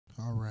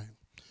All right.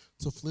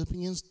 So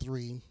Philippians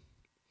 3,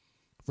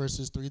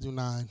 verses 3 through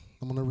 9.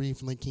 I'm going to read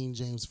from the King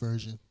James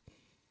Version.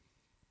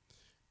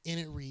 And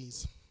it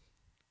reads,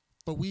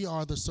 "But we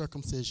are the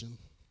circumcision,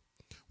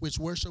 which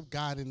worship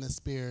God in the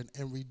Spirit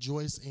and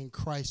rejoice in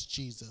Christ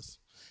Jesus,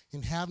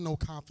 and have no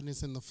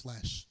confidence in the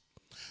flesh.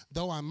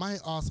 Though I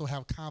might also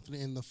have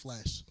confidence in the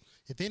flesh.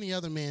 If any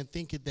other man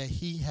thinketh that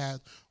he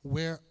hath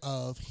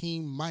whereof he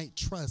might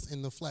trust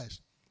in the flesh,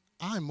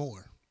 I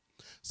more.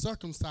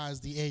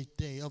 Circumcised the 8th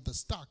day, of the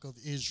stock of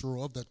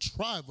Israel, of the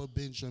tribe of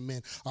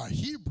Benjamin, are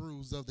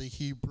Hebrews of the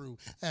Hebrew,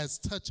 as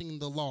touching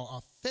the law,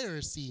 a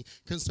Pharisee,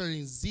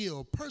 concerning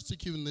zeal,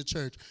 persecuting the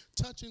church,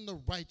 touching the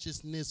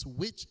righteousness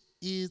which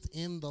is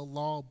in the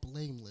law,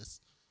 blameless.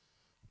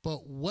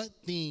 But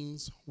what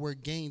things were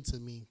gained to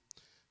me,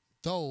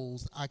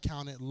 those I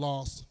counted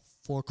loss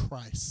for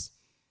Christ.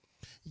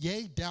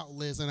 Yea,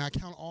 doubtless, and I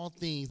count all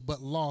things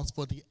but loss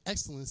for the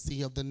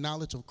excellency of the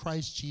knowledge of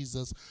Christ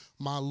Jesus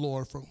my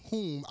Lord, for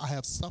whom I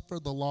have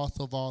suffered the loss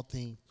of all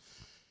things,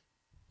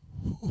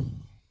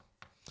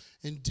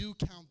 and do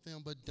count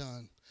them but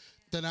done,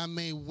 that I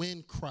may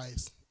win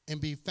Christ, and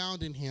be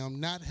found in him,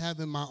 not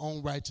having my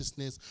own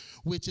righteousness,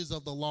 which is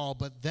of the law,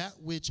 but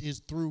that which is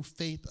through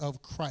faith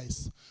of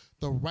Christ,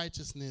 the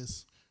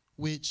righteousness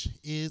which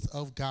is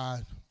of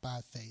God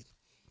by faith."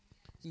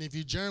 And if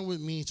you journey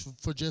with me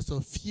for just a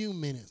few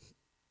minutes,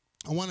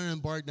 I want to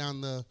embark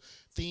down the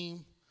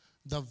theme,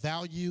 the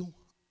value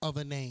of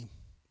a name.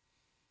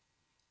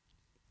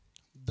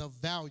 The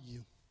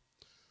value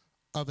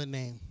of a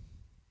name.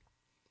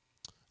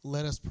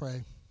 Let us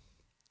pray.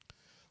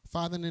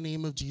 Father, in the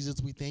name of Jesus,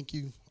 we thank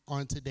you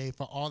on today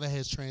for all that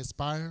has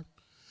transpired,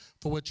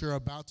 for what you're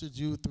about to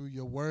do through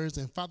your words,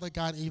 and Father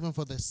God, even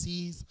for the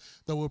seeds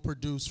that will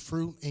produce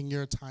fruit in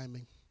your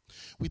timing.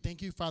 We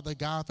thank you, Father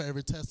God, for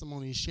every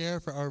testimony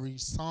shared, for every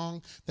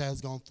song that has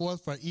gone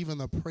forth, for even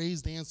the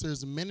praise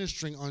dancers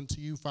ministering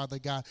unto you, Father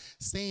God,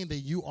 saying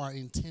that you are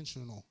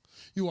intentional.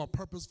 You are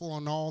purposeful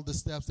on all the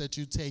steps that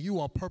you take. You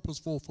are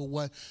purposeful for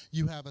what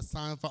you have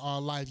assigned for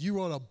our life. You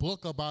wrote a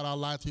book about our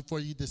lives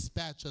before you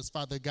dispatch us,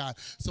 Father God.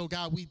 So,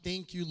 God, we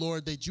thank you,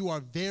 Lord, that you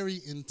are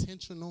very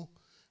intentional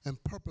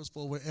and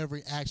purposeful with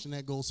every action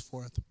that goes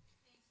forth.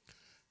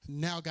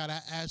 Now, God,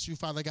 I ask you,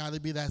 Father God, to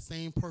be that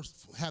same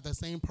have that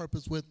same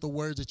purpose with the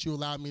words that you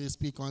allowed me to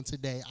speak on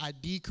today. I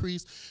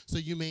decrease so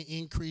you may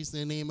increase in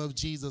the name of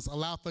Jesus.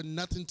 Allow for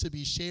nothing to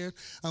be shared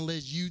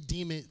unless you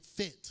deem it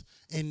fit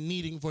and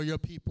needing for your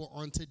people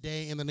on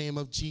today in the name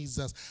of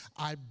Jesus.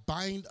 I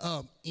bind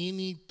up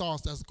any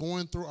thoughts that's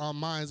going through our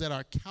minds that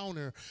are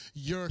counter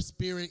your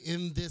spirit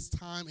in this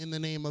time in the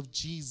name of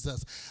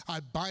Jesus. I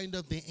bind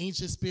up the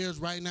ancient spirits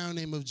right now in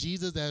the name of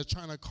Jesus that are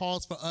trying to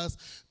cause for us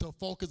to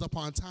focus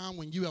upon time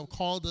when you have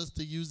called us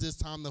to use this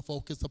time to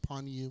focus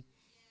upon you. Yeah.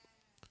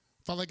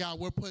 Father God,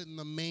 we're putting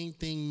the main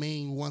thing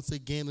main once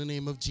again in the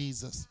name of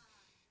Jesus.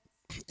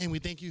 And we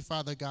thank you,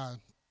 Father God,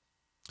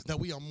 that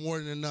we are more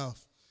than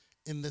enough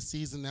in the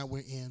season that we're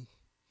in.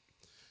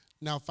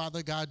 Now,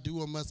 Father God, do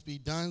what must be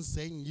done.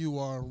 Satan, you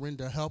are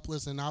rendered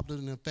helpless and obdurate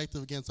and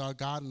effective against our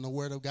God and the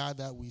word of God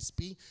that we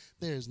speak.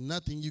 There is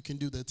nothing you can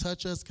do to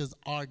touch us because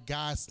our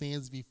God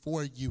stands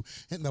before you.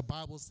 And the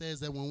Bible says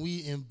that when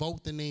we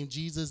invoke the name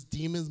Jesus,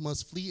 demons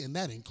must flee, and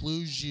that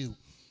includes you.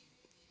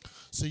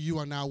 So you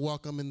are now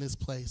welcome in this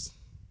place.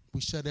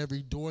 We shut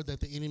every door that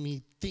the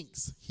enemy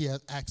thinks he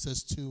has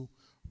access to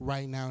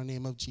right now in the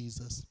name of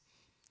Jesus.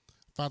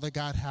 Father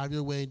God, have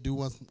your way. Do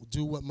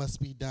what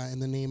must be done. In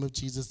the name of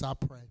Jesus, I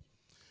pray.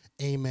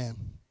 Amen.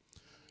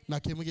 Now,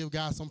 can we give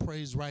God some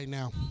praise right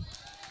now?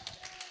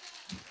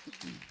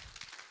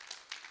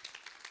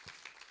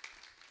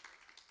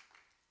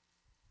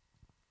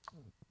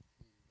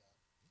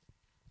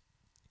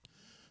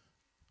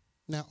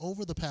 Now,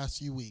 over the past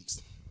few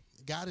weeks,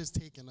 God has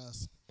taken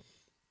us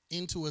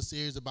into a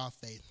series about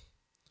faith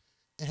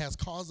and has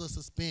caused us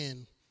to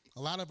spend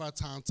a lot of our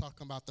time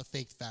talking about the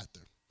faith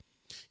factor.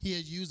 He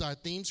has used our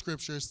theme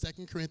scripture,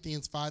 2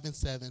 Corinthians 5 and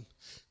 7,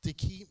 to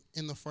keep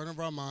in the front of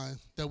our mind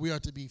that we are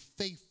to be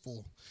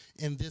faithful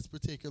in this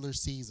particular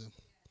season.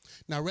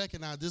 Now,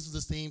 recognize this is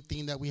the same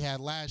theme that we had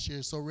last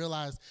year, so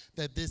realize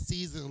that this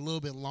season is a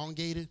little bit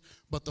elongated,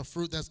 but the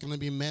fruit that's going to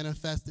be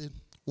manifested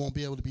won't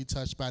be able to be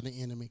touched by the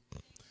enemy.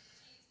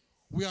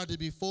 We are to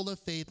be full of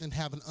faith and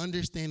have an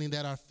understanding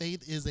that our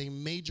faith is a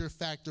major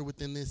factor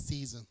within this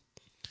season.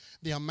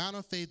 The amount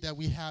of faith that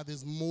we have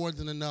is more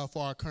than enough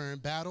for our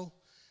current battle.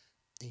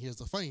 And here's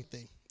the funny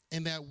thing,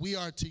 and that we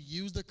are to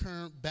use the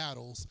current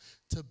battles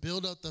to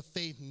build up the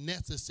faith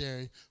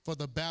necessary for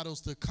the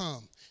battles to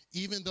come,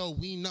 even though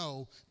we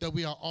know that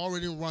we are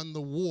already run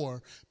the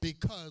war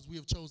because we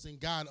have chosen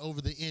God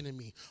over the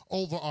enemy,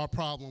 over our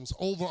problems,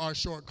 over our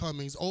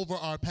shortcomings, over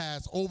our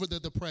past, over the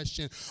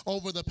depression,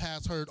 over the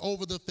past hurt,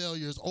 over the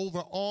failures, over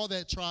all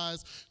that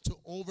tries to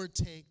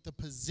overtake the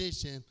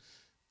position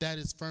that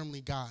is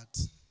firmly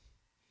God's.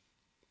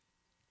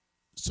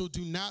 So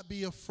do not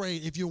be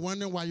afraid. If you're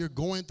wondering why you're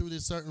going through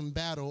this certain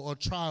battle or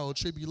trial or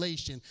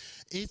tribulation,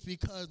 it's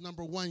because,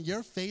 number one,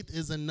 your faith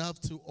is enough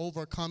to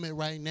overcome it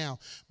right now.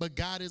 But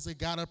God is a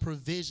God of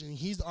provision.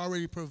 He's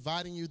already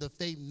providing you the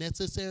faith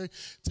necessary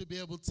to be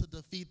able to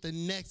defeat the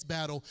next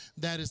battle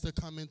that is to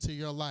come into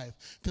your life.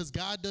 Because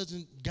God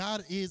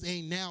is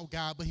a now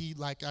God, but he,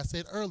 like I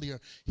said earlier,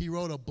 he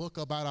wrote a book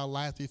about our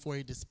lives before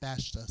he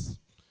dispatched us.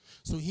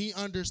 So he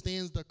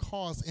understands the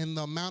cost and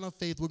the amount of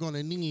faith we're going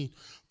to need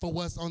for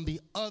what's on the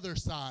other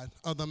side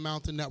of the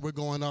mountain that we're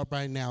going up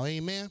right now.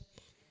 Amen?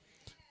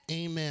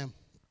 Amen.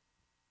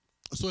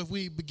 So if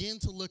we begin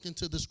to look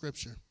into the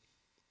scripture,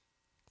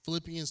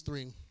 Philippians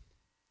 3,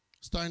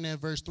 starting at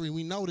verse 3,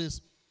 we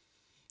notice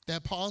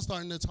that Paul's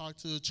starting to talk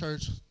to the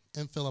church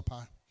in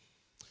Philippi.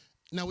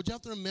 Now, what you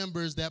have to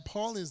remember is that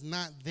Paul is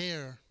not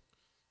there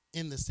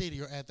in the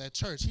city or at that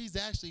church. He's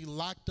actually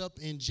locked up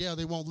in jail.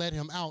 They won't let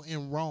him out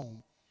in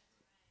Rome.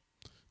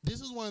 This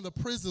is one of the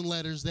prison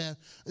letters that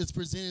is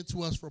presented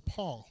to us for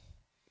Paul.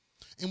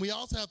 And we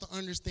also have to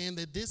understand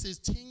that this is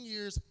 10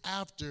 years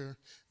after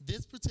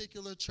this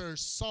particular church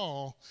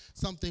saw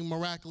something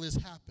miraculous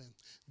happen.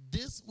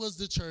 This was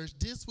the church,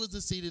 this was the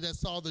city that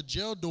saw the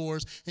jail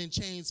doors and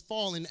chains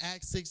fall in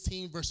Acts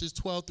 16, verses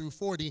 12 through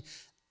 40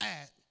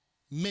 at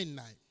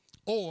midnight.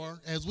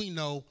 Or, as we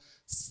know,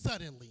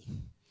 suddenly.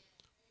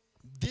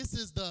 This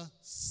is the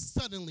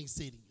suddenly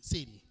city.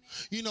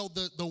 You know,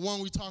 the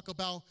one we talk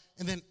about,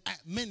 and then at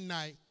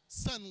midnight,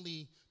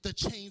 suddenly the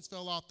chains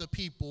fell off the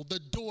people. The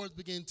doors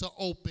began to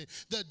open.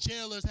 The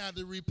jailers had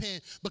to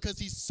repent because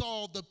he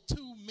saw the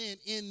two men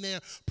in there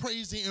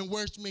praising and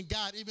worshiping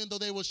God, even though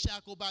they were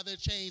shackled by their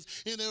chains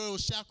and they were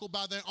shackled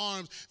by their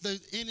arms. The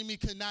enemy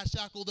could not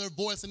shackle their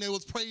voice, and they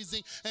was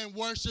praising and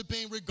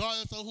worshiping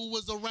regardless of who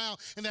was around,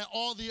 and that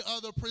all the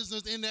other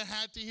prisoners in there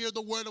had to hear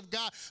the word of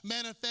God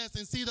manifest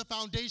and see the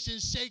foundation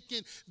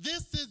shaking.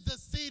 This is the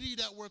city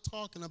that we're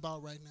talking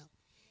about right now.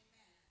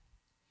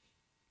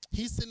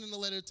 He's sending a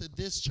letter to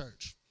this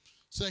church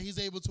so that he's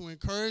able to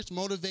encourage,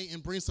 motivate,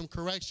 and bring some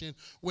correction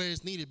where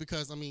it's needed.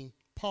 Because, I mean,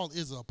 Paul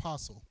is an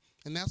apostle,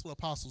 and that's what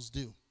apostles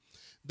do.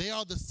 They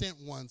are the sent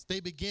ones. They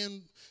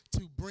begin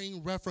to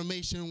bring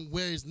reformation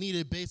where it's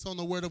needed based on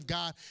the word of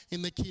God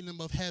in the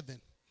kingdom of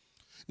heaven.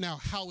 Now,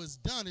 how it's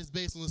done is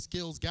based on the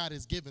skills God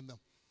has given them.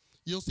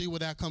 You'll see where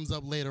that comes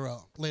up later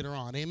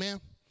on. Amen?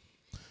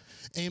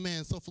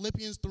 Amen. So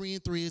Philippians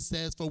 3:3, it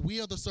says, "For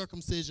we are the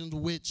circumcision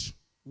which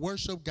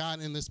worship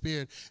God in the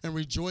spirit and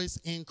rejoice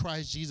in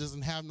Christ Jesus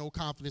and have no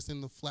confidence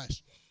in the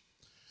flesh."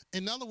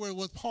 In other words,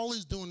 what Paul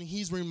is doing,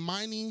 he's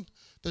reminding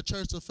the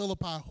church of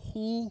Philippi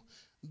who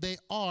they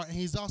are, and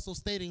he's also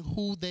stating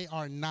who they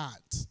are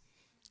not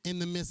in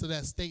the midst of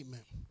that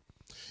statement.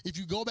 If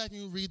you go back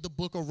and you read the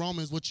book of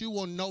Romans, what you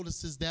will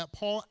notice is that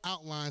Paul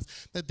outlines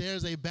that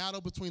there's a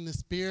battle between the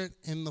spirit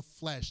and the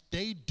flesh.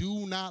 They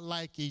do not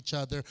like each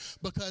other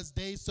because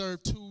they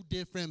serve two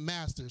different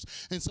masters.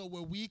 And so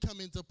where we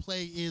come into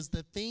play is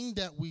the thing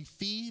that we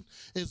feed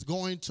is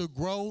going to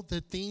grow.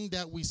 The thing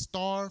that we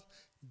starve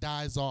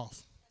dies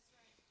off.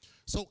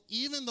 So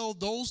even though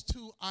those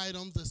two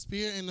items, the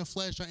spirit and the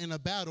flesh, are in a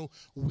battle,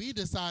 we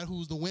decide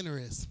who's the winner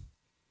is.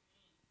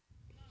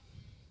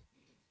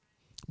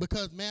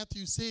 Because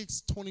Matthew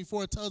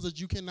 6:24 tells us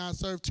you cannot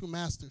serve two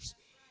masters.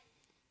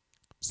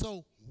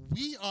 So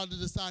we are the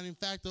deciding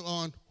factor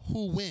on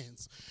who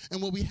wins.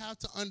 And what we have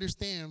to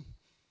understand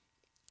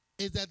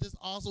is that this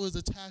also is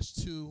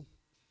attached to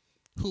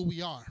who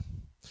we are.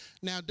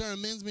 Now, during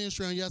men's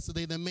ministry on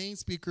yesterday, the main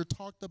speaker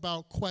talked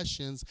about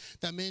questions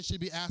that men should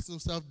be asking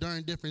themselves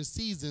during different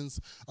seasons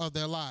of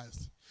their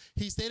lives.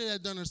 He stated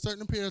that during a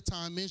certain period of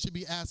time, men should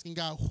be asking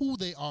God who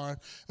they are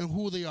and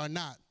who they are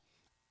not.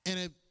 And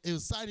it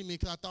was exciting me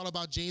because I thought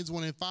about James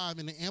 1:5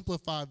 in the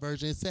Amplified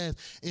version. It says,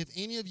 "If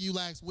any of you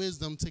lacks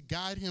wisdom to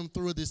guide him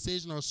through a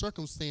decision or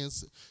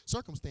circumstance,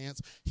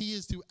 he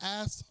is to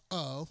ask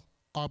of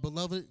our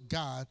beloved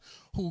God,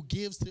 who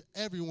gives to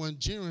everyone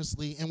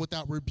generously and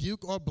without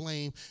rebuke or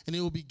blame, and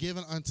it will be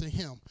given unto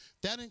him."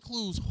 That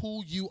includes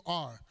who you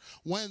are.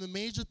 One of the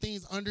major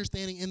things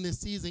understanding in this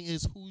season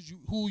is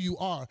who you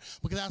are,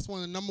 because that's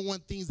one of the number one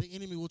things the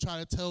enemy will try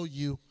to tell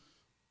you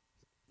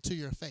to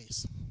your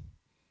face.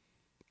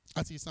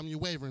 I see some of you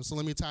wavering, so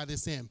let me tie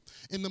this in.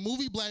 In the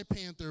movie Black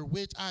Panther,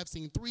 which I've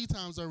seen 3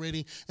 times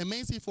already, and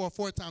may see for a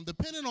 4th time,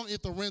 depending on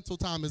if the rental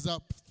time is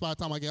up by the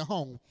time I get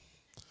home,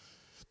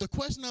 the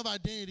question of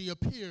identity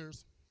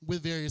appears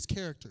with various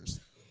characters.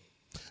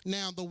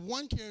 Now, the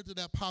one character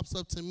that pops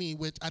up to me,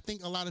 which I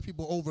think a lot of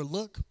people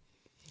overlook,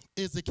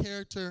 is the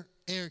character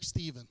Eric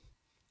Stephen,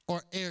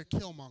 or Eric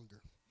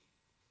Killmonger.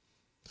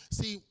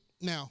 See,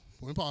 now,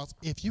 let me pause.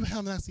 If you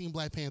have not seen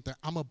Black Panther,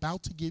 I'm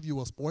about to give you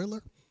a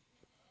spoiler.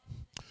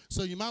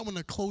 So you might want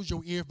to close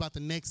your ear about the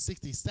next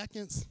 60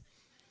 seconds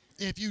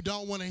if you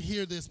don't want to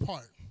hear this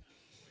part.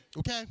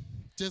 Okay?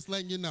 Just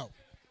letting you know.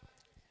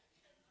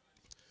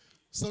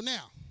 So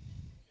now,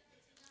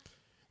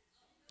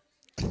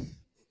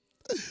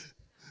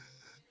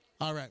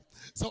 all right.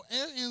 So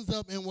Eric ends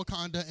up in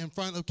Wakanda in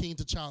front of King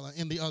T'Challa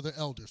and the other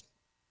elders.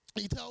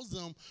 he tells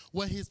them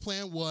what his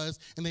plan was,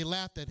 and they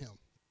laughed at him.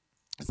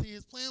 See,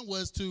 his plan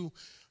was to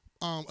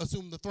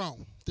assume the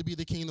throne, to be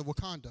the king of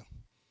Wakanda.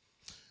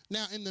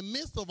 Now, in the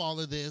midst of all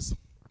of this,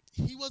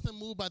 he wasn't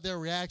moved by their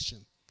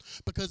reaction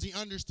because he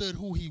understood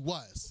who he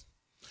was.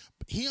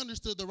 He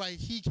understood the right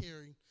he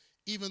carried,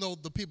 even though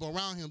the people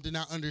around him did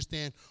not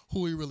understand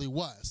who he really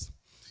was.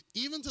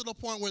 Even to the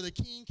point where the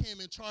king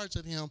came in charge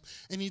of him,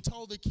 and he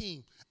told the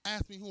king,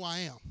 ask me who I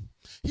am.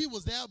 He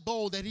was that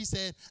bold that he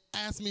said,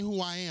 ask me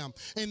who I am.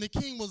 And the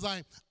king was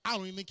like, I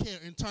don't even care,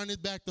 and turned his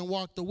back and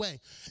walked away.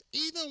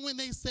 Even when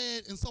they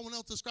said, and someone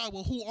else described,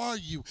 well, who are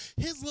you?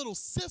 His little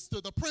sister,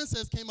 the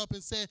princess, came up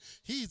and said,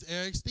 he's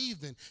Eric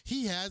Stephen.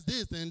 He has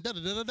this, and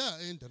da-da-da-da-da,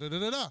 and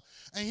da-da-da-da-da.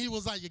 And he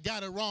was like, you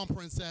got it wrong,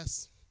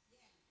 princess.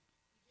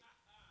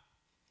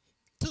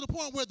 To the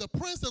point where the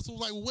princess was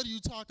like, well, what are you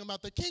talking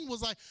about? The king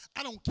was like,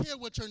 I don't care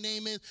what your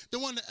name is.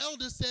 Then one of the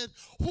elders said,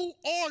 who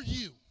are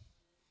you?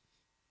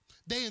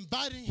 They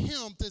invited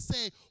him to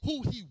say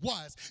who he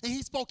was. And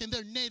he spoke in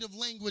their native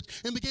language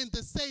and began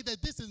to say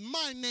that this is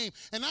my name,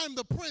 and I'm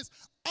the prince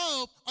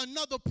of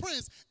another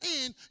prince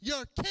in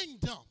your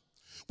kingdom.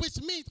 Which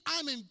means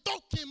I'm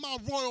invoking my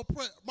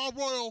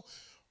royal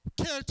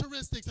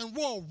characteristics and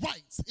royal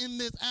rights in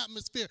this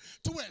atmosphere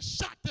to where it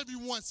shocked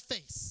everyone's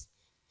face.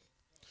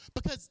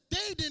 Because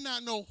they did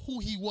not know who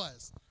he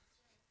was,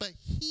 but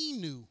he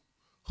knew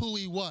who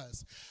he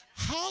was.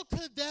 How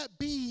could that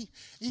be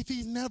if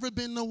he's never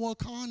been to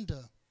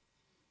Wakanda?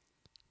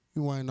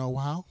 You want to know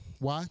how?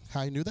 Why?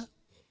 How he knew that?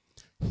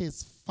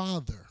 His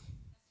father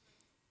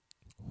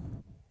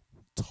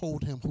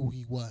told him who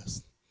he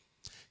was.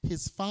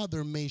 His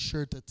father made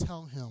sure to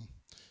tell him,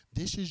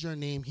 this is your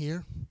name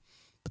here,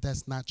 but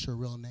that's not your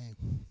real name.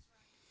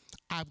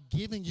 I've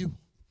given you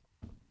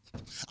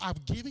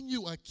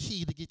a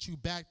key to get you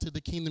back to the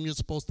kingdom you're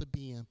supposed to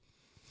be in,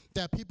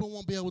 that people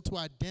won't be able to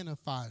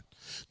identify,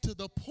 to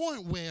the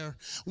point where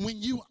when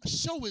you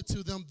show it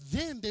to them,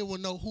 then they will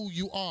know who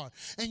you are.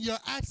 And your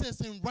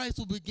access and rights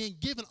will begin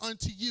given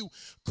unto you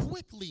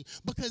quickly,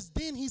 because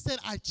then he said,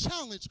 I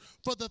challenge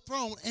for the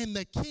throne, and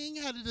the king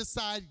had to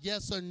decide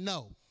yes or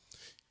no.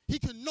 He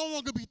could no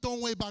longer be thrown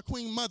away by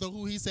Queen Mother,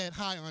 who he said,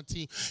 hi,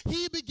 auntie.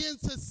 He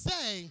begins to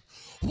say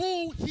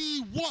who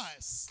he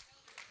was.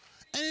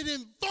 And it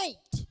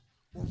invoked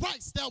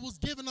rights that was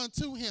given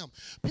unto him.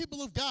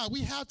 People of God,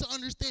 we have to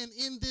understand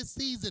in this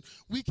season,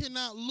 we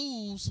cannot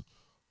lose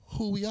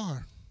who we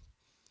are.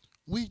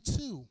 We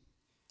too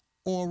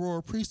are a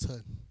royal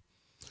priesthood.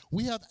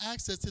 We have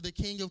access to the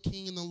King of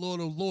Kings and the Lord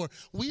of Lords.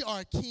 We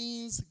are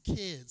King's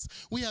kids.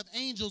 We have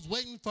angels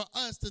waiting for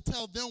us to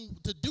tell them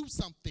to do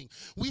something.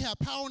 We have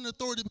power and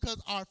authority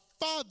because our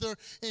Father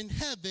in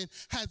heaven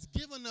has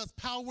given us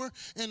power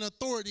and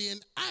authority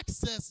and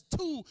access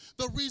to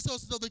the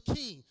resources of the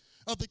King,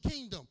 of the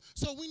kingdom.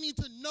 So we need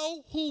to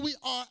know who we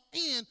are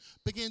and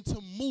begin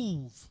to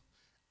move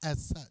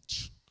as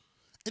such.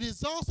 It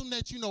is awesome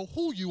that you know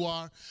who you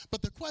are,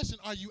 but the question,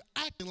 are you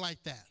acting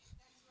like that?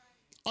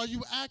 Are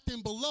you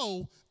acting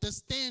below the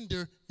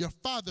standard your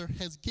Father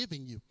has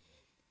given you?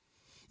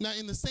 Now,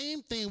 in the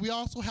same thing, we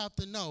also have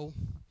to know,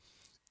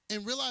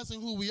 in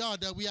realizing who we are,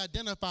 that we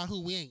identify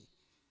who we ain't.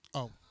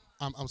 Oh,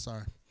 I'm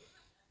sorry.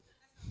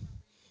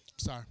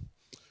 Sorry.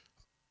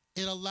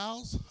 It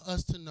allows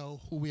us to know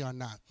who we are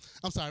not.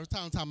 I'm sorry,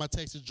 every time my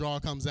Texas draw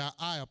comes out,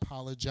 I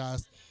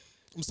apologize.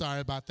 I'm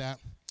sorry about that.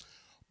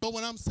 But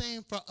what I'm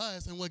saying for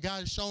us and what God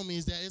has shown me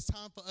is that it's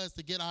time for us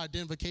to get our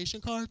identification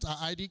cards, our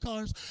ID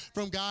cards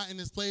from God, and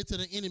display it to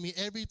the enemy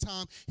every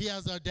time he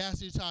has the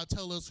audacity to try to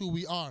tell us who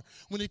we are.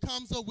 When it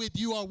comes up with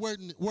you are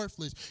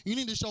worthless, you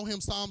need to show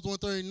him Psalms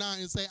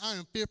 139 and say, I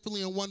am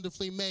fearfully and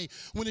wonderfully made.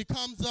 When it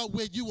comes up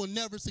with you will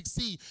never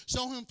succeed,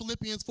 show him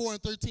Philippians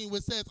 4:13,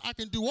 which says, I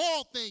can do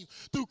all things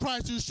through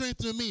Christ who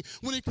strengthens me.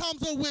 When it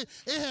comes up with,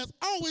 it has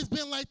always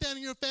been like that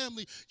in your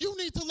family, you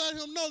need to let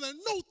him know that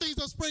new things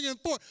are springing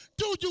forth.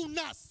 Do you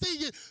not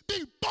see it?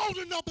 Be bold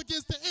enough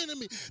against the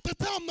enemy to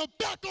tell him to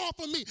back off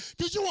of me,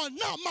 because you are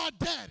not my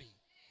daddy.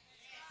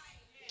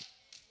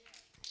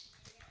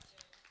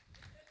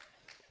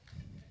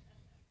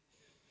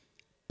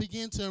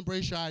 Begin to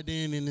embrace your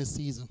identity in this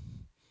season.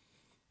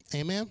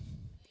 Amen.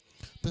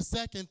 The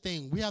second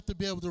thing we have to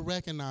be able to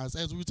recognize,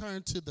 as we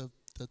turn to the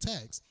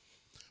text,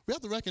 we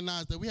have to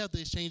recognize that we have to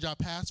exchange our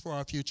past for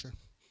our future.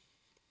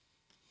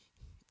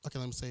 Okay,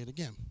 let me say it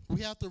again.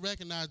 We have to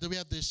recognize that we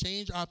have to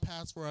exchange our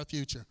past for our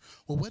future.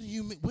 Well, what do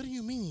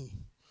you mean?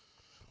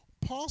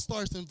 Paul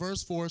starts in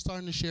verse 4,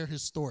 starting to share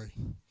his story.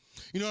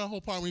 You know that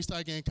whole part when he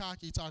started getting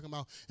cocky, talking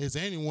about, is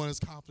anyone as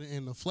confident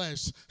in the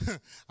flesh?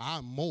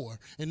 I'm more.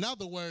 In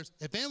other words,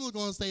 if anyone's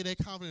going to say they're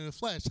confident in the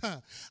flesh,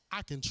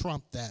 I can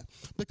trump that.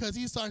 Because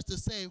he starts to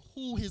say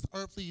who his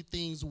earthly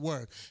things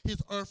were,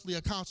 his earthly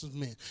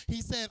accomplishment.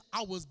 He said,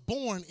 I was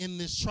born in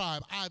this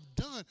tribe. I've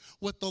done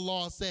what the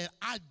law said.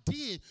 I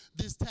did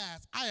this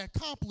task. I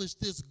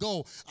accomplished this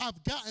goal.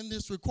 I've gotten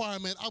this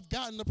requirement. I've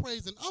gotten the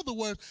praise. In other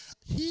words,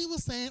 he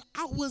was saying,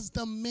 I was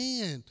the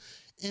man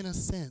in a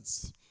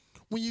sense.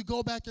 When you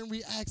go back and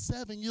read Acts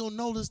 7, you'll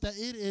notice that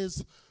it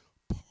is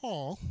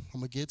Paul, I'm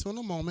going to get to in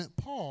a moment,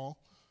 Paul,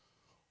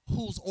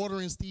 who's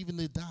ordering Stephen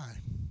to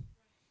die.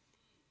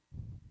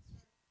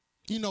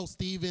 You know,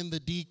 Stephen, the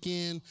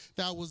deacon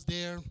that was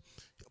there,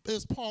 it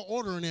was Paul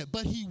ordering it,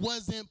 but he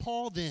wasn't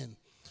Paul then.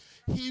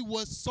 He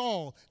was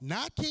Saul,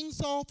 not King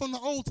Saul from the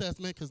Old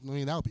Testament, because, I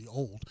mean, that would be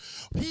old.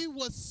 He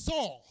was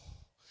Saul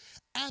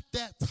at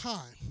that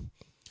time.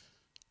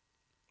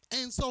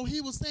 And so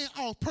he was saying,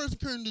 I was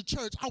persecuting the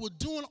church. I was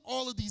doing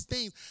all of these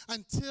things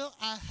until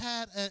I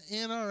had an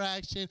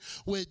interaction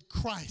with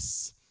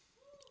Christ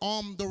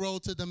on the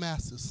road to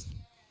Damascus.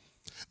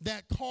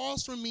 That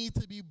caused for me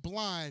to be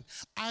blind.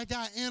 I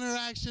got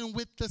interaction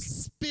with the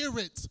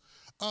Spirit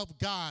of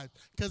God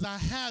because I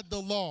had the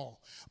law,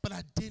 but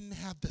I didn't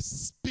have the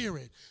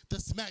Spirit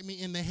to smack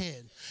me in the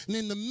head. And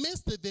in the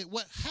midst of it,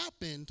 what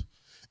happened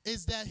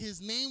is that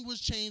his name was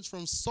changed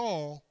from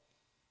Saul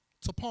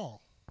to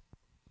Paul.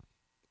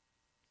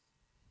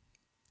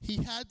 He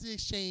had to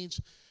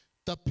exchange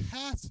the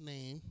past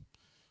name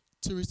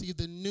to receive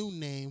the new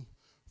name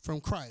from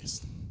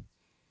Christ.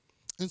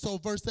 And so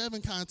verse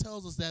 7 kind of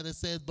tells us that. It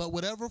says, but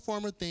whatever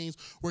former things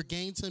were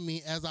gained to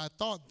me as I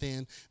thought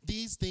then,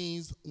 these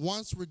things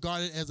once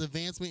regarded as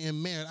advancement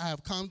in merit, I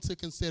have come to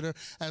consider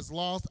as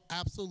loss,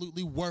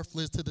 absolutely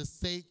worthless for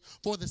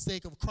the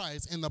sake of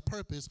Christ and the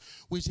purpose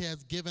which he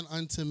has given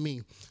unto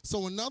me.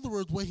 So in other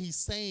words, what he's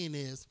saying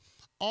is,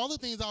 all the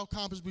things I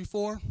accomplished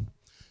before,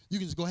 you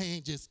can just go ahead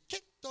and just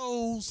kick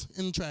those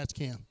in the trash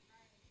can,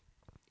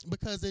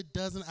 because it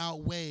doesn't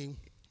outweigh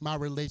my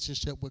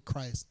relationship with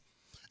Christ.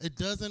 It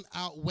doesn't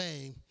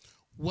outweigh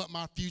what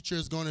my future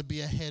is going to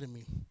be ahead of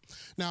me.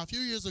 Now, a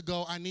few years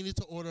ago, I needed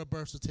to order a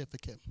birth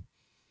certificate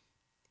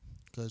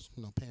because,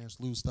 you know, parents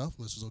lose stuff,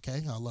 which is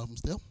okay. I love them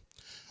still.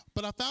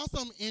 But I found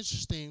something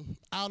interesting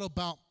out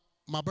about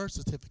my birth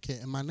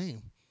certificate and my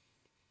name.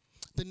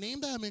 The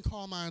name that I've been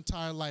called my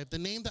entire life, the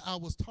name that I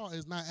was taught,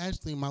 is not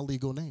actually my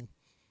legal name.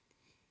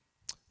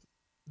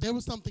 There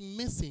was something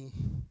missing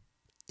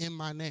in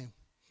my name.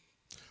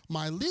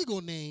 My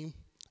legal name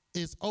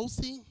is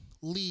Ocie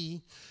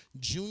Lee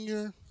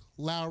Jr.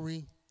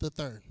 Lowery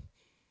III.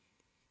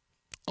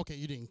 Okay,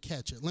 you didn't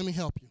catch it. Let me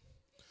help you.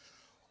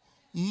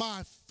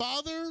 My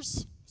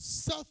father's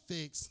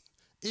suffix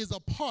is a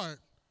part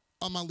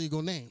of my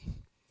legal name.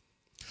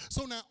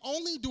 So not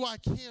only do I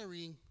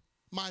carry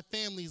my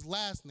family's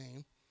last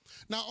name,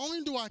 not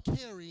only do I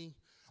carry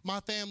my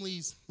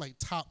family's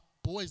top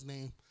boy's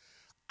name,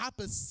 I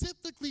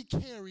specifically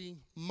carry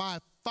my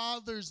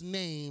father's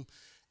name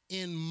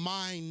in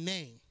my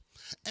name.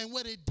 And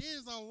what it did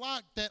is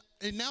unlock that.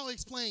 It now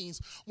explains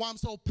why I'm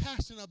so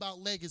passionate about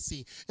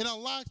legacy. It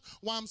unlocks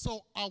why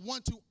I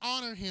want to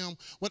honor him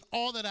with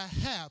all that I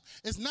have.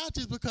 It's not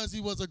just because he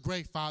was a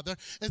great father.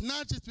 It's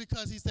not just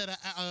because he set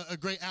a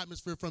great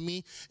atmosphere for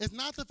me. It's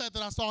not the fact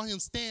that I saw him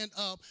stand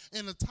up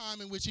in a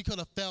time in which he could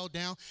have fell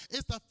down.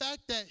 It's the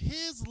fact that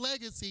his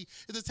legacy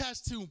is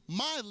attached to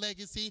my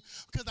legacy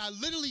because I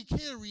literally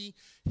carry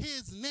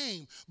his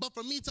name. But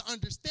for me to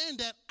understand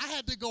that, I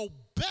had to go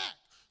back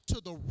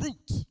to the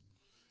root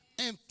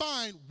and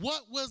find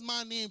what was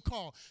my name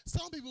called.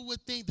 Some people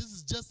would think this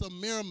is just a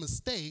mere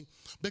mistake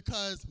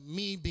because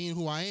me being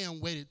who I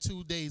am waited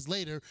 2 days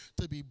later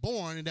to be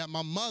born, and that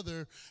my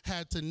mother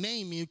had to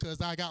name me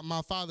because I got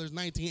my father's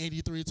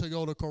 1983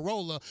 Toyota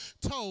Corolla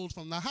towed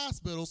from the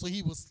hospital, so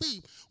he was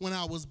asleep when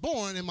I was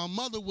born, and my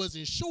mother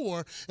wasn't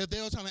sure if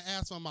they were trying to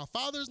ask for my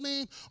father's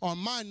name or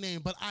my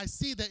name. But I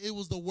see that it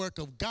was the work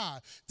of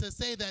God to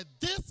say that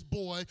this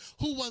boy,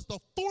 who was the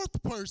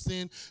fourth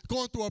person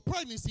going through a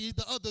pregnancy,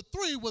 the other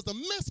three was a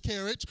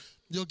miscarriage,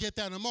 you'll get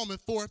that in a moment,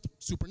 fourth,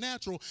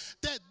 supernatural,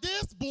 that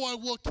this boy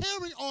will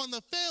carry on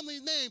the family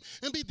name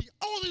and be the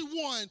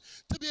only one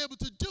to be able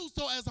to do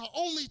so as our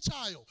only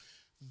child.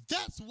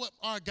 That's what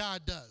our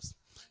God does.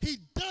 He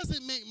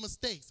doesn't make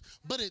mistakes,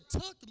 but it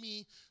took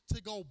me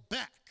to go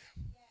back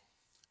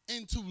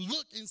and to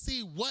look and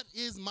see what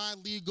is my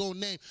legal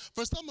name.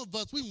 For some of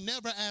us, we've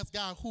never asked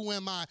God, who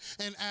am I,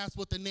 and asked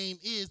what the name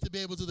is to be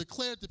able to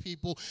declare to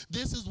people,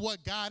 this is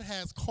what God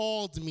has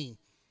called me.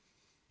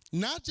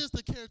 Not just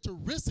the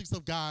characteristics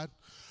of God,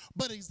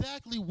 but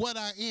exactly what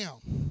I am.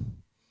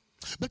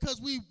 Because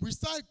we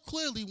recite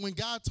clearly when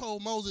God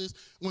told Moses,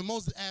 when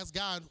Moses asked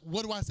God,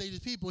 what do I say to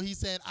people? He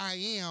said, I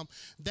am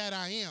that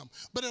I am.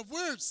 But if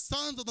we're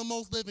sons of the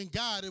most living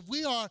God, if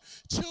we are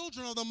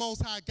children of the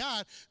most high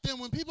God, then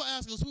when people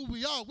ask us who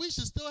we are, we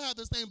should still have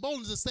the same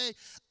boldness to say,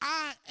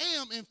 I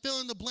am, and fill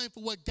in the blank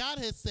for what God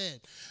has said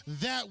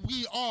that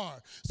we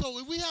are. So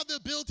if we have the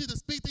ability to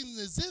speak things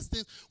into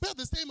existence, we have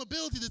the same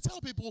ability to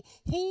tell people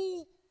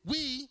who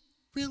we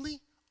really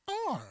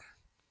are.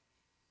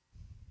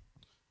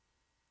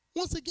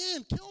 Once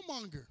again,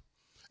 Killmonger.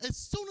 As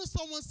soon as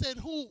someone said,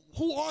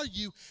 who are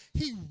you?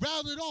 He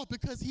rattled it off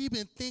because he'd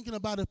been thinking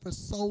about it for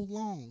so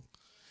long.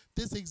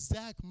 This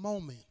exact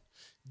moment.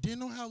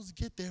 Didn't know how to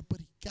get there, but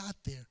he got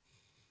there.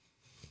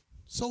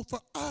 So for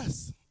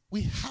us,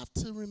 we have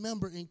to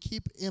remember and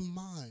keep in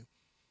mind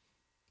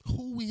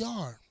who we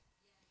are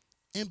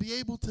and be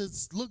able to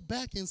look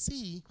back and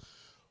see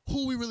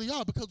who we really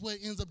are, because what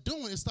it ends up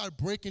doing is start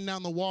breaking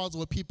down the walls of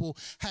what people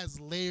has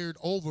layered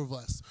over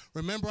us.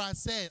 Remember I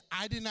said,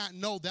 I did not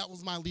know that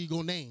was my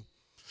legal name.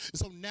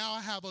 So now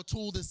I have a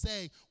tool to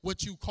say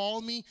what you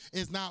call me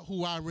is not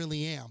who I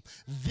really am.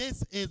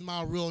 This is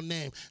my real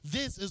name.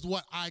 This is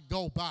what I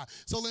go by.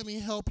 So let me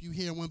help you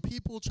here. When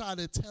people try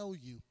to tell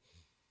you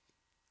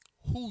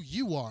who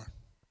you are,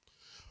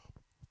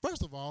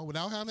 first of all,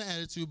 without having an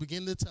attitude,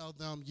 begin to tell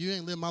them, you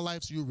ain't lived my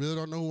life, so you really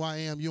don't know who I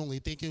am. You only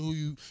think who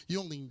you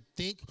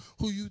think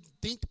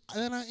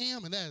that I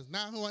am, and that is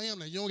not who I am.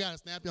 Now, you don't got to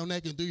snap your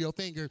neck and do your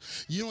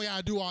fingers. You don't got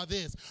to do all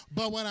this.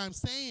 But what I'm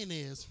saying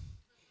is,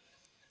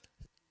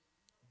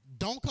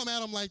 don't come at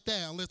them like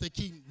that unless they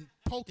keep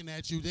poking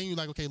at you. Then you're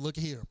like, okay, look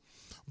here.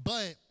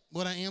 But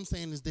what I am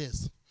saying is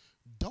this.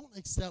 Don't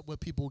accept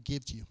what people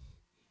give you.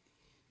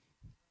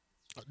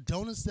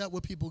 Don't accept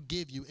what people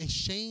give you.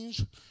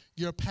 Exchange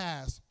your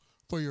past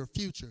for your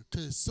future.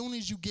 Because as soon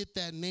as you get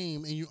that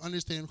name and you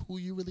understand who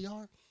you really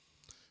are,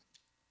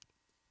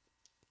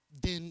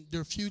 then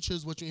your future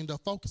is what you end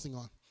up focusing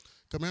on.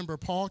 Because remember,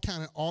 Paul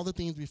counted all the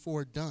things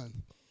before done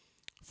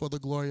for the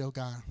glory of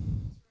God.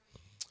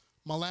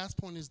 My last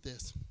point is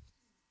this.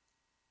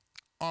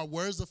 Our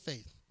words of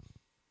faith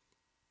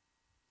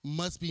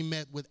must be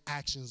met with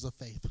actions of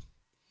faith.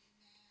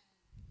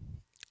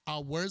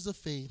 Our words of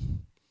faith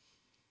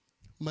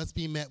must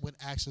be met with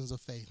actions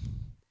of faith.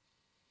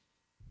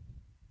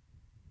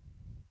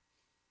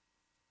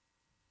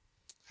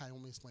 How do you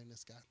want me to explain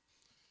this, guy?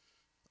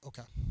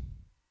 Okay.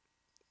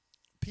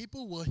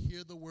 People will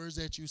hear the words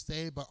that you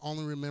say, but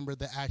only remember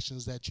the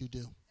actions that you do.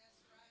 That's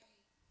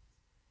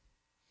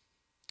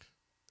right.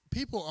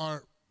 People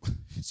are,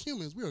 as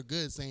humans, we are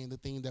good at saying the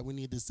things that we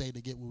need to say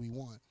to get what we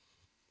want.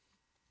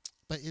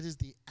 But it is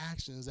the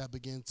actions that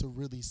begin to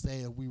really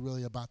say, are we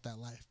really about that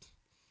life?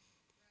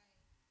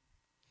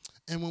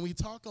 And when we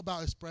talk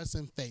about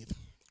expressing faith,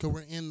 because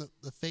we're in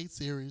the faith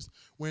series,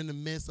 we're in the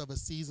midst of a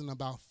season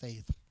about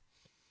faith.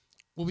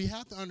 What we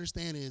have to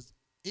understand is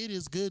it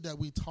is good that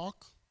we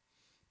talk,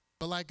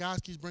 but like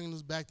God keeps bringing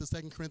us back to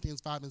 2 Corinthians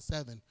 5 and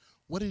 7,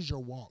 what is your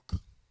walk?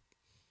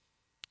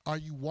 Are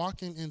you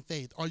walking in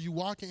faith? Are you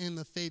walking in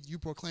the faith you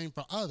proclaim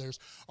for others?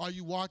 Are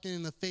you walking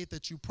in the faith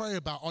that you pray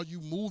about? Are you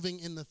moving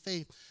in the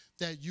faith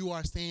that you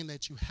are saying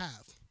that you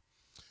have?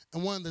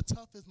 And one of the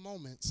toughest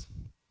moments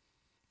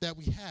that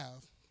we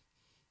have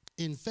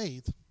in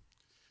faith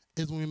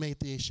is when we make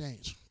the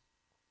exchange.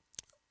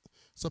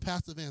 So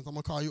Pastor Vince, I'm going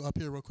to call you up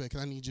here real quick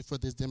because I need you for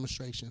this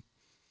demonstration.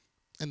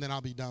 And then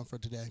I'll be done for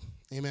today.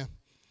 Amen.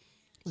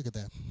 Look at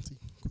that. See,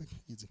 quick,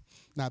 easy.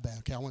 Not bad.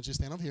 Okay, I want you to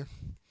stand up here.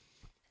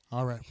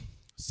 All right.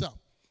 So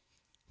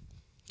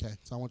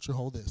I want you to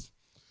hold this.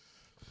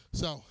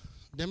 So,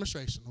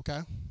 demonstration, okay?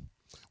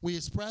 We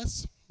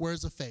express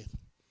words of faith,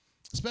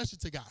 especially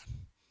to God.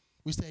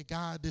 We say,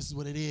 God, this is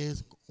what it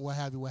is, what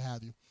have you, what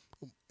have you.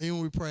 And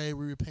when we pray,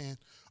 we repent,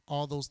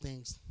 all those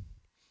things.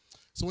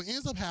 So what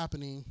ends up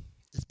happening,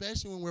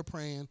 especially when we're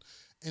praying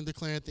and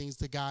declaring things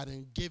to God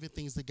and giving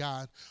things to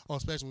God, or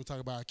especially when we talk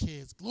about our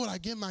kids, Lord, I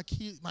give my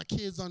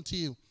kids unto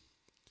you.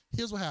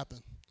 Here's what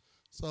happened.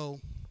 So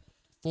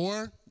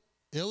for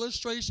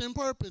illustration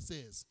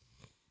purposes,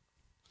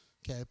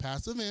 okay,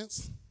 Pastor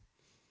Vince,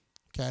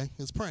 okay,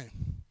 is praying.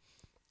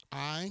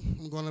 I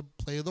am going to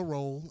play the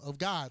role of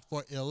God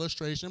for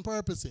illustration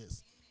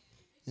purposes.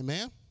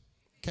 Amen?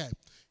 Okay,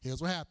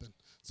 here's what happened.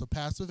 So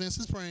Pastor Vince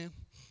is praying,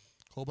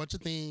 whole bunch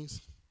of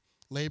things,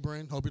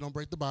 laboring, hope he don't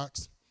break the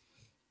box.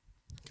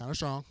 Kind of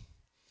strong.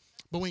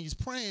 But when he's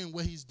praying,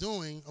 what he's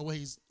doing, or what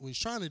he's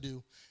trying to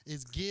do,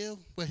 is give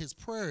what his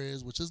prayer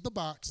is, which is the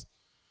box,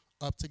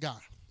 up to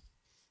God.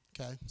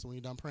 Okay, so when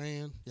you're done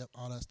praying, yep,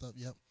 all that stuff,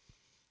 yep.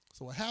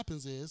 So what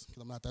happens is,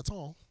 because I'm not that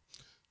tall,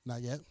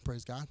 not yet,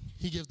 praise God,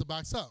 he gives the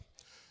box up.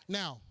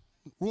 Now,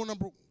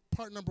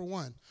 part number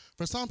one,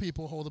 for some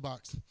people, hold the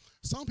box.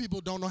 Some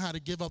people don't know how to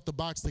give up the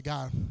box to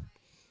God.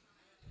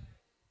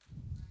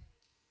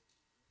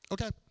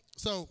 Okay,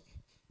 so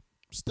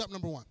step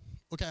number one,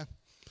 okay.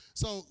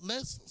 So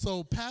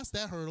past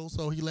that hurdle,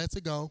 so he lets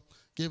it go,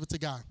 give it to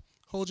God.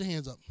 Hold your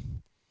hands up,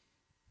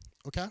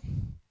 okay?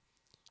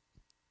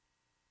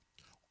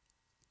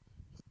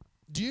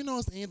 Do you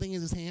notice anything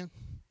in his hand?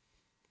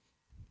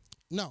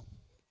 No.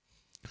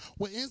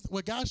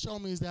 What God showed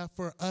me is that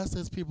for us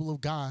as people of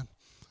God,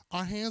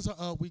 our hands are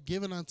up, we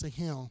give it unto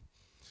him.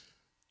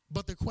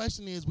 But the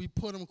question is, we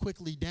put them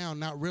quickly down,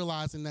 not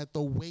realizing that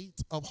the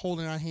weight of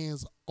holding our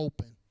hands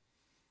open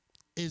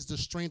is the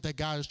strength that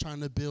God is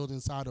trying to build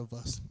inside of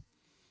us.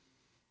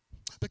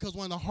 Because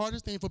one of the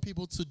hardest things for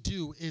people to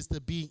do is to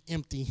be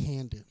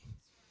empty-handed.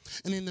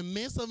 And in the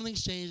midst of an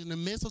exchange, in the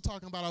midst of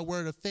talking about our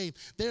word of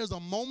faith, there's a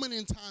moment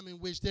in time in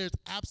which there's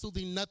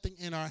absolutely nothing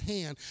in our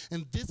hand.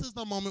 And this is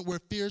the moment where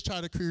fears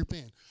try to creep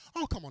in.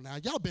 Oh, come on now.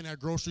 Y'all been at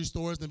grocery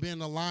stores and been in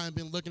the line,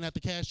 been looking at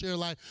the cashier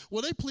like,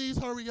 will they please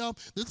hurry up?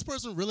 This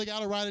person really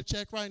got to write a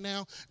check right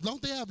now.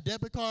 Don't they have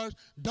debit cards?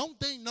 Don't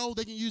they know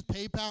they can use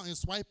PayPal and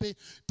swipe it?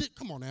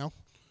 Come on now.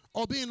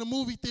 Or be in the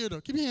movie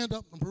theater. Keep your hand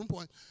up. I'm proving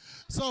point.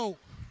 So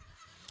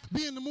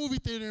Be in the movie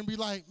theater and be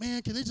like,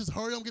 man, can they just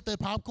hurry up and get that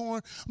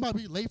popcorn? I'm about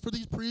to be late for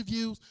these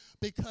previews.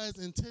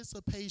 Because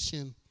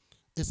anticipation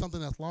is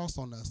something that's lost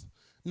on us.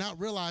 Not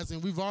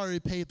realizing we've already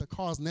paid the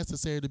cost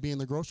necessary to be in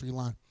the grocery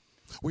line.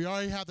 We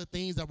already have the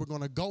things that we're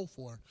going to go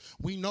for.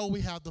 We know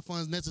we have the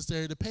funds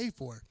necessary to pay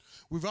for it.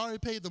 We've already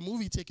paid the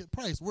movie ticket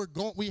price.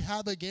 We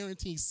have a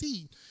guaranteed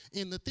seat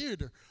in the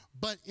theater.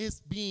 But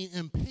it's being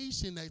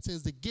impatient that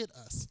tends to get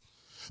us.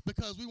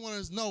 Because we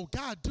want to know,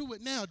 God, do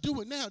it now,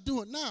 do it now,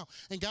 do it now.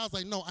 And God's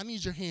like, no, I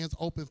need your hands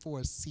open for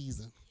a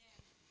season.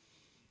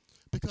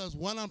 Because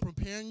what I'm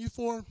preparing you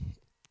for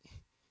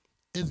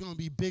is going to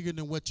be bigger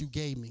than what you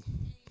gave me.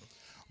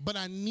 But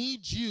I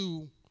need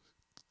you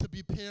to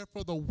prepare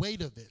for the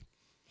weight of it.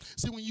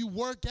 See, when you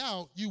work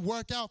out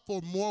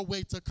for more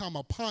weight to come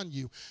upon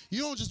you.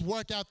 You don't just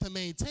work out to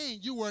maintain,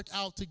 you work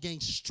out to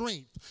gain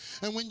strength.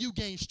 And when you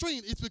gain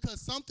strength, it's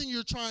because something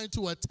you're trying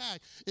to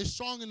attack is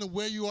stronger than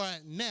where you are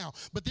at now.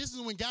 But this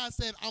is when God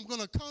said, I'm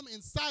going to come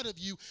inside of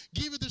you,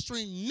 give you the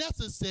strength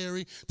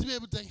necessary to be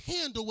able to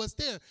handle what's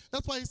there.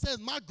 That's why he says,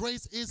 my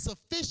grace is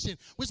sufficient,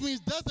 which means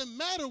it doesn't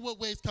matter what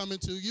way is coming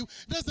to you.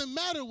 It doesn't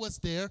matter what's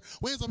there.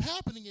 What ends up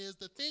happening is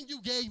the thing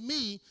you gave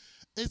me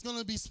is going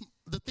to be,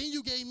 the thing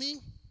you gave me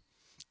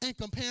and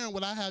comparing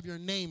what I have your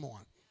name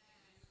on.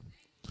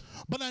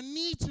 But I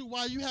need to,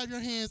 while you have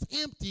your hands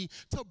empty,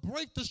 to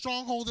break the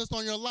stronghold that's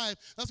on your life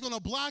that's going to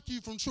block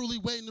you from truly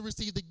waiting to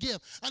receive the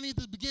gift. I need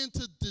to begin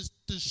to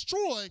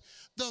destroy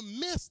the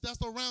myths that's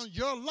around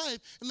your life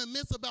and the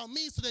myths about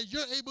me so that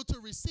you're able to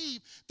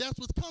receive that's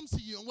what comes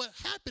to you. And what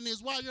happened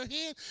is while your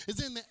hand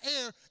is in the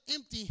air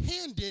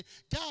empty-handed,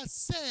 God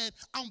said,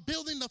 I'm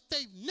building the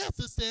faith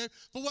necessary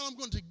for what I'm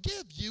going to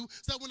give you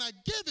so that when I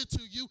give it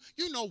to you,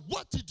 you know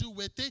what to do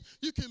with it.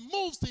 You can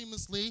move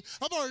seamlessly.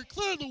 I've already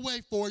cleared the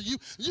way for you.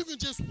 You can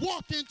just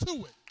walk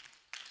into it.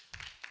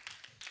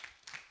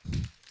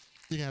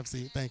 You can have a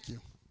seat. Thank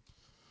you.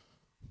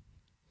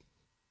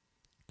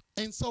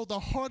 And so the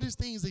hardest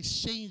thing is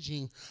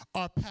exchanging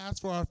our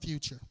past for our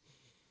future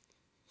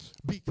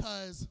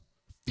because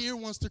fear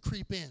wants to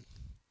creep in.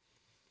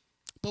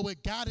 But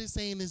what God is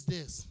saying is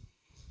this.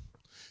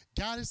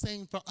 God is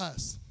saying for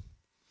us,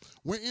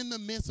 we're in the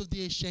midst of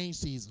the exchange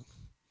season.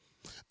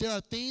 There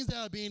are things that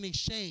are being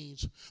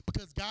exchanged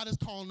because God is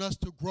calling us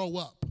to grow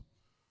up.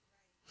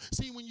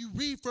 See, when you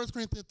read 1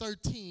 Corinthians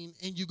 13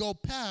 and you go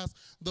past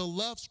the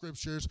love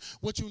scriptures,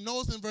 what you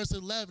notice in verse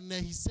 11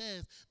 that he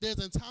says, there's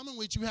a time in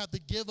which you have to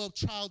give up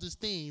childish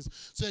things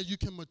so that you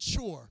can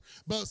mature.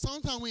 But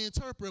sometimes we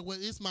interpret, well,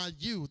 it's my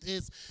youth,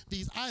 it's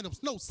these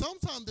items. No,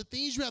 sometimes the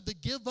things you have to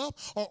give up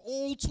are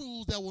old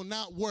tools that will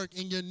not work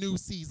in your new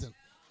season.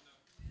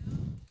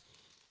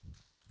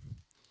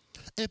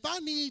 If I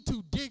need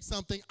to dig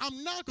something,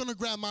 I'm not going to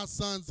grab my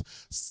son's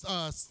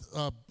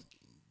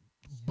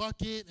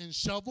bucket and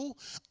shovel.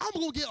 I'm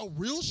going to get a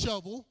real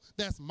shovel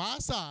that's my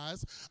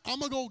size. I'm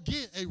going to go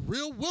get a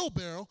real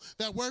wheelbarrow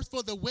that works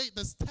for the weight,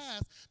 this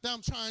task that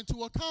I'm trying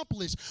to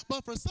accomplish.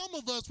 But for some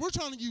of us, we're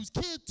trying to use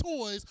kid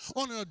toys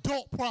on an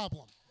adult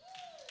problem.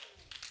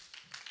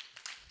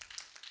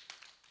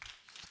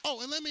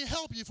 Oh, and let me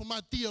help you for my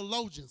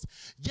theologians.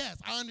 Yes,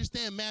 I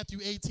understand Matthew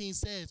 18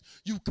 says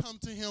you come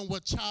to him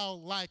with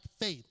childlike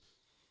faith.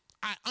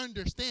 I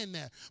understand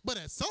that. But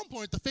at some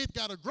point, the faith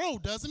got to grow,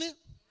 doesn't it?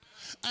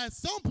 At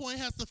some point,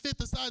 it has to fit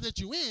the size that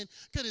you're in,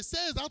 because it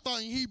says, I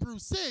thought in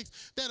Hebrews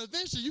 6, that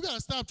eventually you got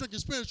to stop drinking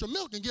spiritual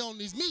milk and get on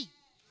these meat.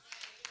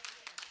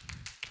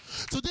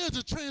 So there's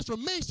a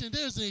transformation,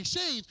 there's an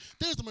exchange,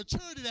 there's a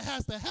maturity that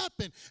has to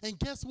happen. And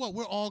guess what?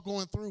 We're all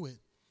going through it.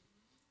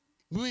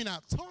 We may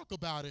not talk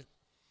about it,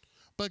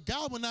 but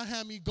God will not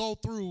have me go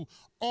through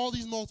all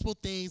these multiple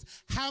things,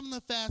 having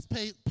the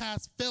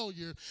past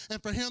failure,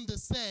 and for him to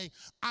say,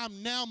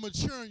 I'm now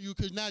maturing you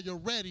because now you're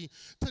ready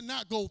to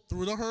not go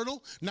through the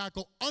hurdle, not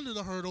go under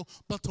the hurdle,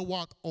 but to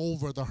walk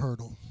over the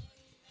hurdle.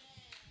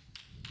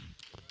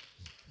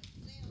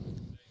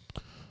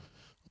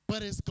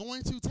 But it's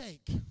going to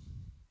take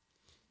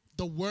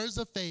the words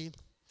of faith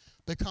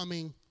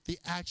becoming the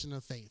action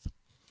of faith.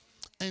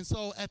 And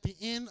so at the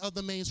end of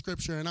the main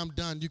scripture, and I'm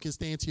done, you can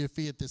stand to your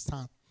feet at this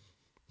time.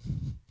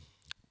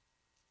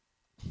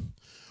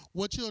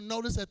 What you'll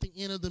notice at the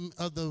end of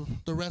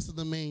the rest of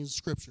the main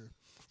scripture,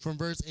 from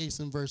verse 8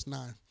 and verse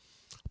 9,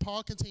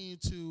 Paul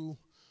continued to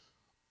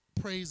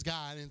praise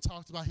God and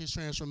talked about his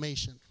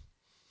transformation.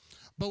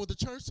 But with the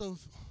church of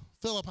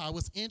Philippi,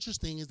 what's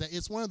interesting is that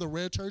it's one of the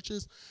rare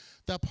churches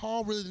that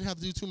Paul really didn't have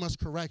to do too much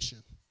correction.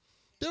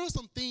 There were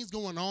some things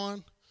going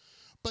on,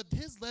 but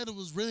his letter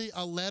was really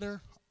a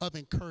letter of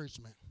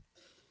encouragement.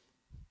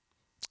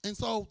 And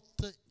so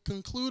to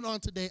conclude on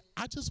today,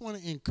 I just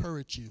want to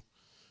encourage you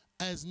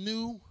as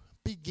New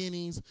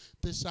Beginnings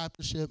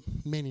Discipleship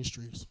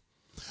Ministries,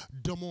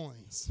 Des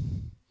Moines,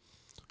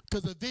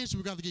 because eventually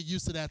we're going to get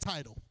used to that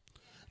title.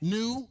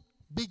 New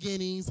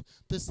Beginnings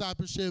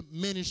Discipleship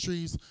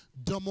Ministries,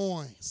 Des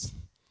Moines.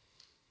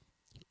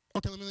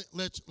 Okay,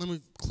 let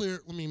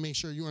me make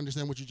sure you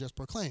understand what you just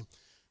proclaimed.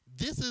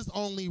 This is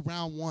only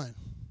round one.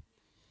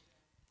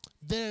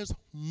 There's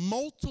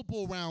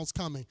multiple rounds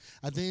coming.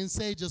 I didn't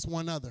say just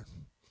one other.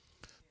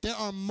 There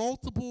are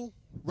multiple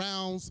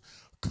rounds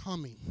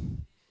coming.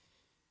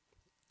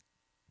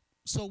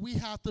 So we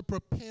have to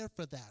prepare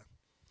for that.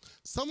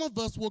 Some of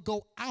us will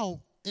go out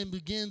and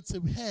begin to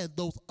head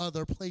those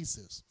other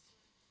places.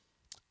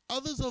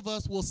 Others of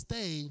us will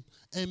stay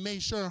and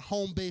make sure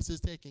home base is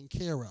taken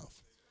care of.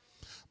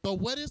 But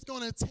what it's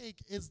going to take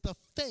is the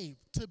faith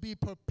to be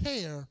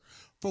prepared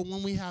for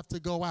when we have to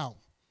go out.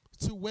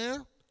 To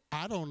where?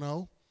 I don't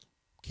know.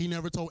 He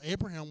never told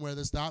Abraham where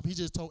to stop. He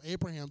just told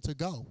Abraham to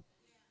go.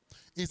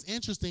 It's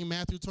interesting,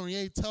 Matthew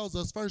 28 tells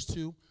us first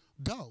to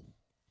go.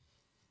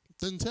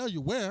 Doesn't tell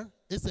you where.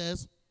 It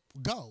says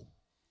go.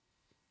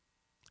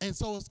 And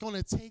so it's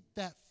going to take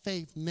that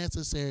faith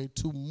necessary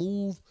to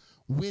move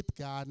with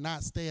God,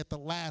 not stay at the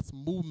last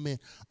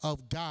movement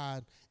of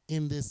God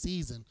in this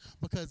season.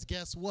 Because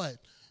guess what?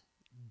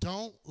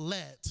 Don't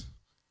let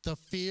the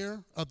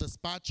fear of the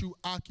spot you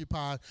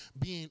occupy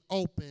being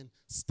open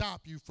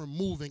stop you from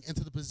moving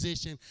into the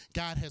position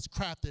God has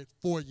crafted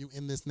for you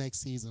in this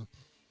next season.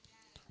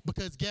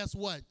 Because guess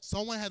what?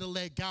 Someone had to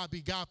let God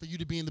be God for you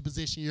to be in the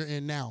position you're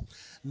in now.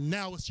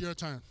 Now it's your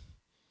turn.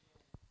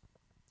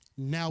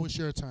 Now it's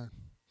your turn.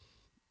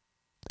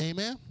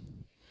 Amen?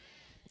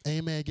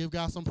 Amen. Give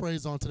God some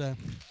praise on today.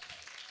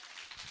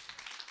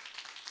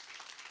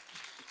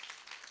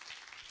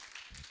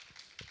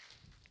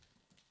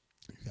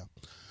 There you go.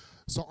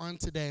 So on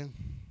today,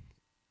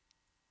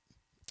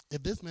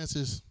 if this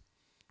message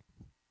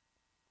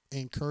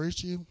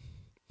encouraged you,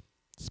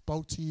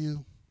 spoke to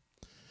you,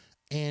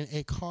 and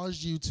it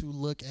caused you to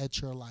look at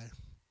your life,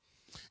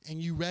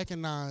 and you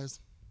recognize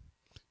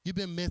you've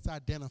been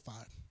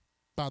misidentified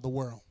by the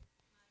world,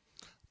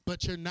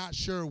 but you're not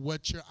sure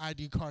what your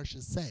ID card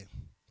should say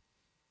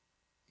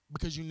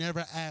because you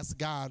never asked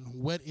God,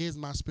 what is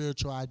my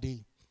spiritual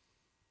ID?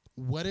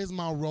 What is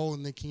my role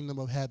in the kingdom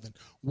of heaven?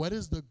 What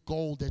is the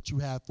goal that you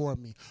have for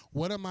me?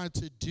 What am I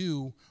to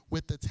do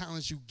with the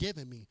talents you've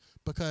given me?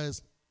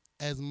 Because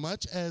as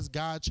much as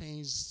God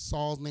changed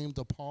Saul's name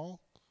to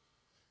Paul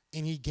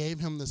and he gave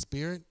him the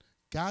Spirit,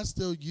 God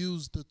still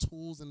used the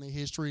tools in the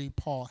history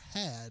Paul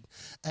had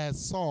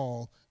as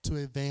Saul to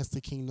advance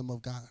the kingdom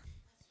of God.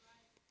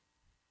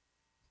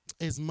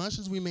 As much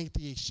as we make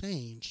the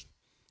exchange,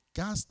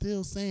 God's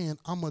still saying,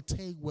 I'm going to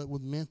take what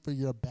was meant for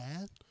your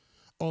bad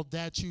or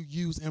that you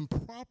use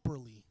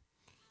improperly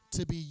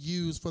to be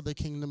used for the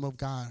kingdom of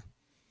God.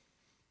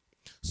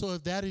 So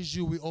if that is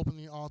you, we open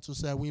the altar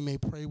so that we may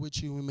pray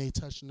with you, we may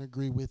touch and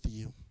agree with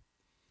you.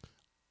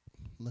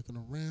 Looking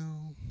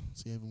around,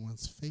 see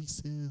everyone's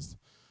faces.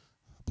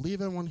 I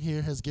believe everyone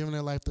here has given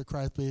their life to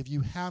Christ, but if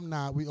you have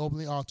not, we open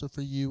the altar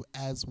for you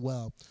as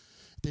well.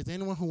 If there's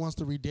anyone who wants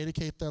to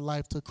rededicate their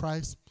life to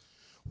Christ,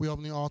 we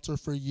open the altar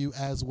for you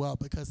as well.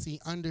 Because see,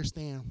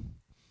 understand,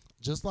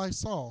 just like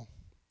Saul,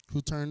 who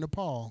turned to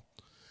Paul,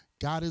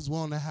 God is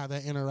willing to have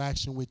that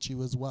interaction with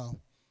you as well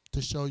to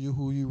show you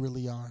who you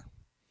really are.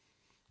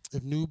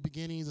 If New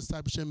Beginnings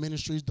Discipleship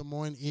Ministries Des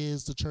Moines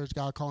is the church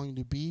God calling you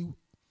to be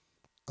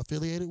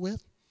affiliated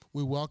with,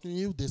 we welcome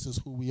you. This is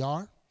who we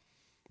are.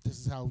 This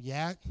is how we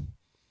act.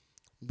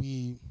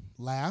 We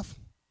laugh.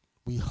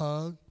 We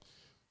hug.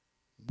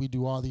 We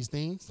do all these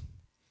things.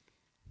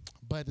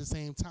 But at the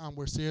same time,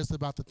 we're serious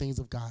about the things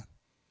of God.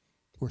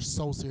 We're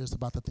so serious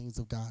about the things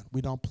of God. We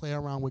don't play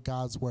around with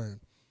God's word.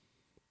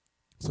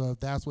 So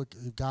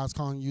if God's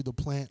calling you to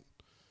plant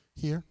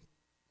here,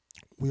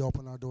 we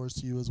open our doors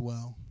to you as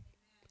well.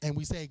 And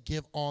we say,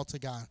 give all to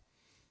God.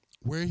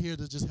 We're here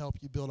to just help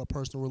you build a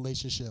personal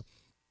relationship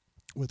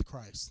with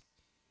Christ.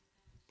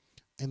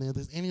 And if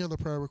there's any other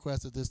prayer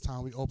requests at this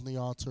time, we open the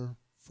altar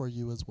for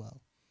you as well.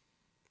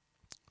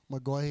 I'm going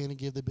to go ahead and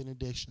give the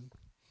benediction.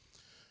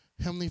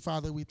 Heavenly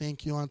Father, we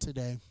thank you on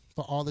today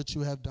for all that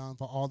you have done,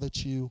 for all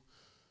that you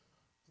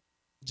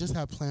just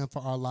have planned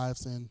for our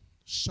lives, and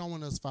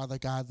showing us, Father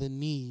God, the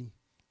need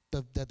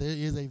that there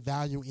is a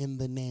value in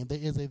the name. There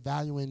is a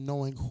value in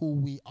knowing who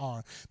we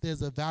are.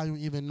 There's a value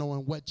even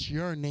knowing what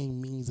your name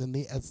means and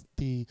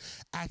the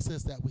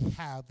access that we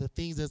have, the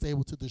things that's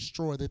able to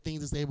destroy, the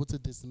things that's able to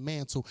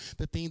dismantle,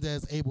 the things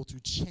that's able to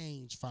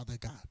change, Father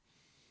God.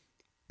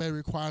 But it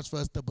requires for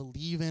us to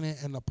believe in it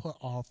and to put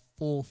our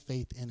full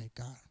faith in it,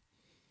 God.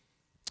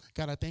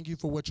 God, I thank you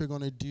for what you're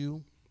going to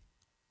do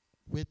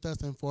with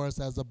us and for us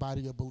as a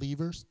body of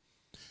believers.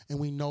 And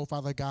we know,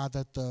 Father God,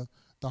 that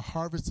the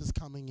harvest is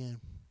coming in.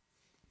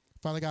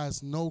 Father God,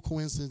 it's no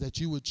coincidence that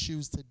you would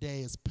choose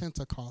today as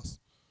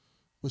Pentecost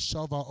with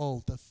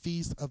Shavuot, the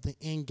feast of the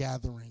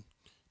ingathering,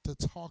 to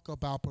talk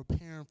about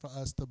preparing for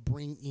us to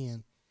bring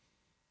in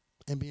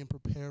and being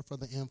prepared for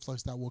the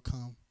influx that will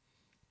come.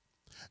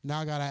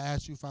 Now, God, I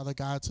ask you, Father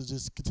God, to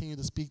just continue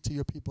to speak to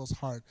your people's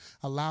heart.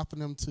 Allow for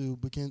them to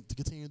begin to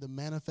continue to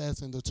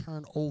manifest and to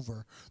turn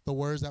over the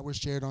words that were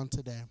shared on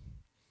today.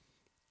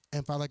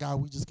 And Father God,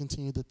 we just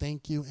continue to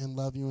thank you and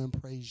love you and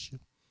praise you.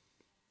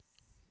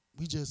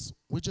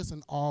 We're just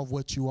in awe of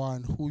what you are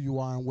and who you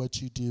are and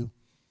what you do.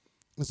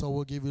 And so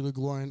we'll give you the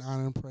glory and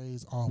honor and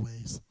praise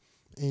always.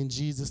 In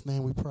Jesus'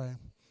 name we pray.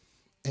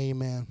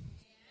 Amen.